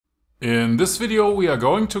In this video we are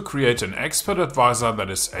going to create an expert advisor that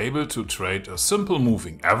is able to trade a simple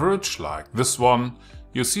moving average like this one.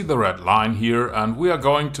 You see the red line here, and we are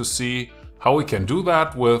going to see how we can do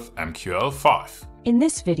that with MQL5. In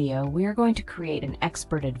this video, we are going to create an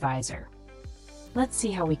expert advisor. Let's see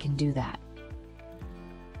how we can do that.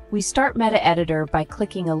 We start Metaeditor by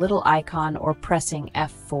clicking a little icon or pressing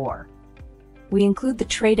F4. We include the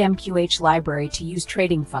Trade MQH library to use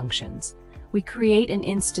trading functions. We create an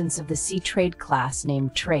instance of the CTrade class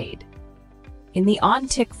named Trade. In the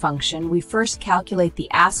onTick function, we first calculate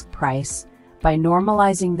the ask price by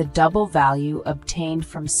normalizing the double value obtained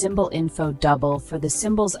from symbol info double for the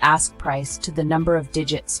symbol's ask price to the number of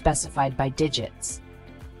digits specified by digits.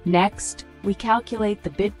 Next, we calculate the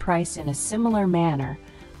bid price in a similar manner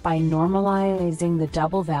by normalizing the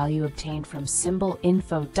double value obtained from symbol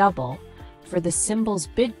info double for the symbol's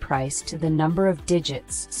bid price to the number of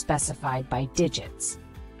digits specified by digits.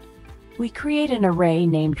 We create an array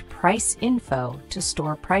named price info to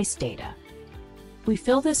store price data. We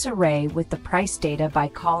fill this array with the price data by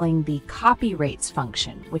calling the copy rates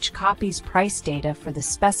function, which copies price data for the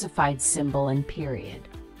specified symbol and period.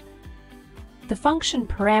 The function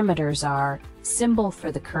parameters are symbol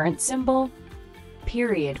for the current symbol,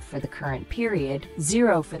 period for the current period,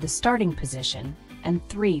 0 for the starting position, and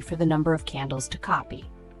 3 for the number of candles to copy.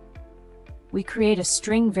 We create a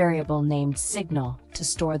string variable named signal to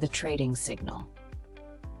store the trading signal.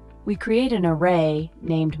 We create an array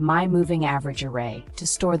named myMovingAverage to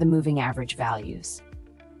store the moving average values.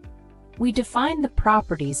 We define the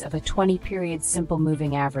properties of a 20-period simple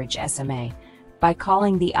moving average SMA by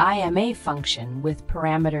calling the IMA function with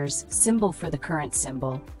parameters symbol for the current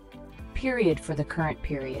symbol, period for the current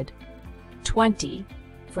period, 20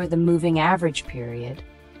 for the moving average period,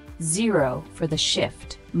 0 for the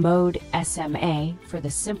shift mode SMA for the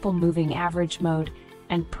simple moving average mode,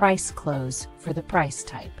 and price close for the price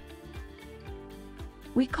type.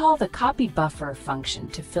 We call the copy buffer function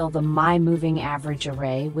to fill the myMovingAverage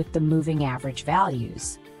array with the moving average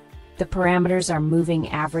values. The parameters are moving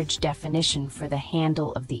average definition for the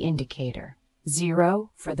handle of the indicator,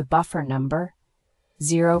 0 for the buffer number,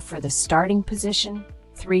 0 for the starting position,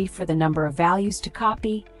 3 for the number of values to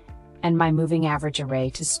copy, and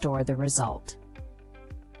myMovingAverage to store the result.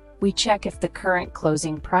 We check if the current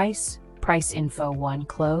closing price, price info 1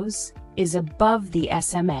 close, is above the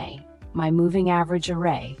SMA,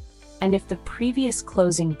 myMovingAverage, and if the previous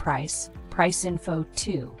closing price, price info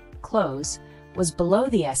 2 close, was below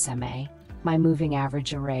the SMA,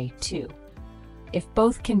 myMovingAverage 2. If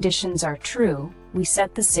both conditions are true, we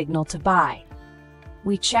set the signal to buy.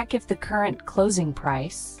 We check if the current closing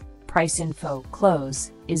price, price info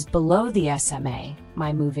close, is below the SMA,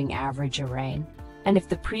 myMovingAverage, and if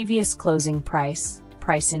the previous closing price,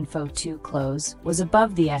 price info 2 close, was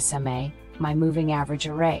above the SMA,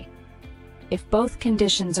 myMovingAverage. If both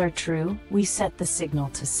conditions are true, we set the signal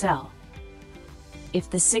to sell. If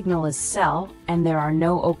the signal is sell and there are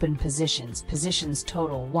no open positions, positions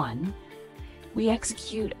total 1, we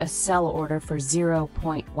execute a sell order for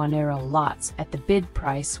 0.10 lots at the bid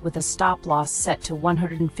price with a stop loss set to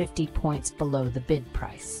 150 points below the bid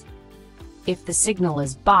price. If the signal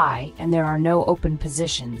is buy and there are no open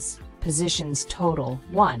positions, positions total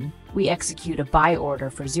 1, we execute a buy order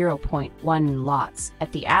for 0.1 lots at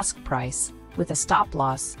the ask price with a stop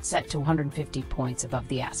loss set to 150 points above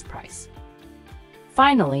the ask price.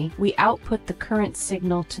 Finally, we output the current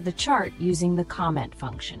signal to the chart using the comment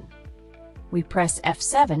function. We press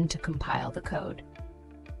F7 to compile the code.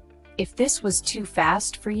 If this was too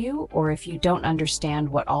fast for you, or if you don't understand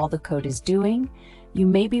what all the code is doing, you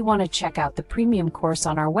maybe want to check out the premium course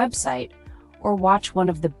on our website or watch one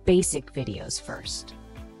of the basic videos first.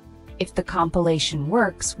 If the compilation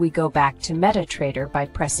works, we go back to MetaTrader by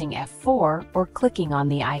pressing F4 or clicking on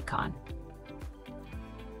the icon.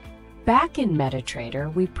 Back in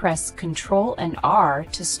MetaTrader, we press Ctrl and R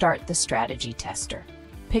to start the strategy tester.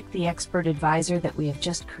 Pick the expert advisor that we have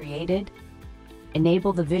just created,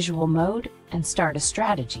 enable the visual mode, and start a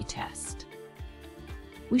strategy test.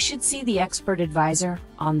 We should see the expert advisor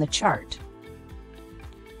on the chart.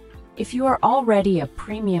 If you are already a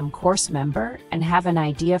premium course member and have an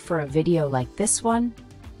idea for a video like this one,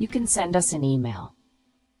 you can send us an email.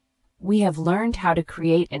 We have learned how to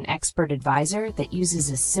create an expert advisor that uses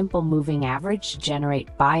a simple moving average to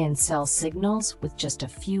generate buy and sell signals with just a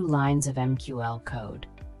few lines of MQL code.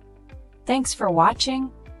 Thanks for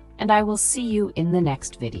watching, and I will see you in the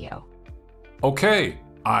next video. Okay,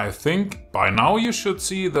 I think by now you should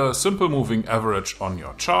see the simple moving average on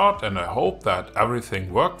your chart, and I hope that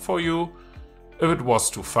everything worked for you. If it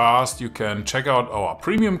was too fast, you can check out our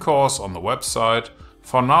premium course on the website.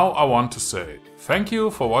 For now I want to say thank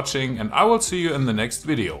you for watching and I will see you in the next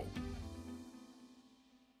video.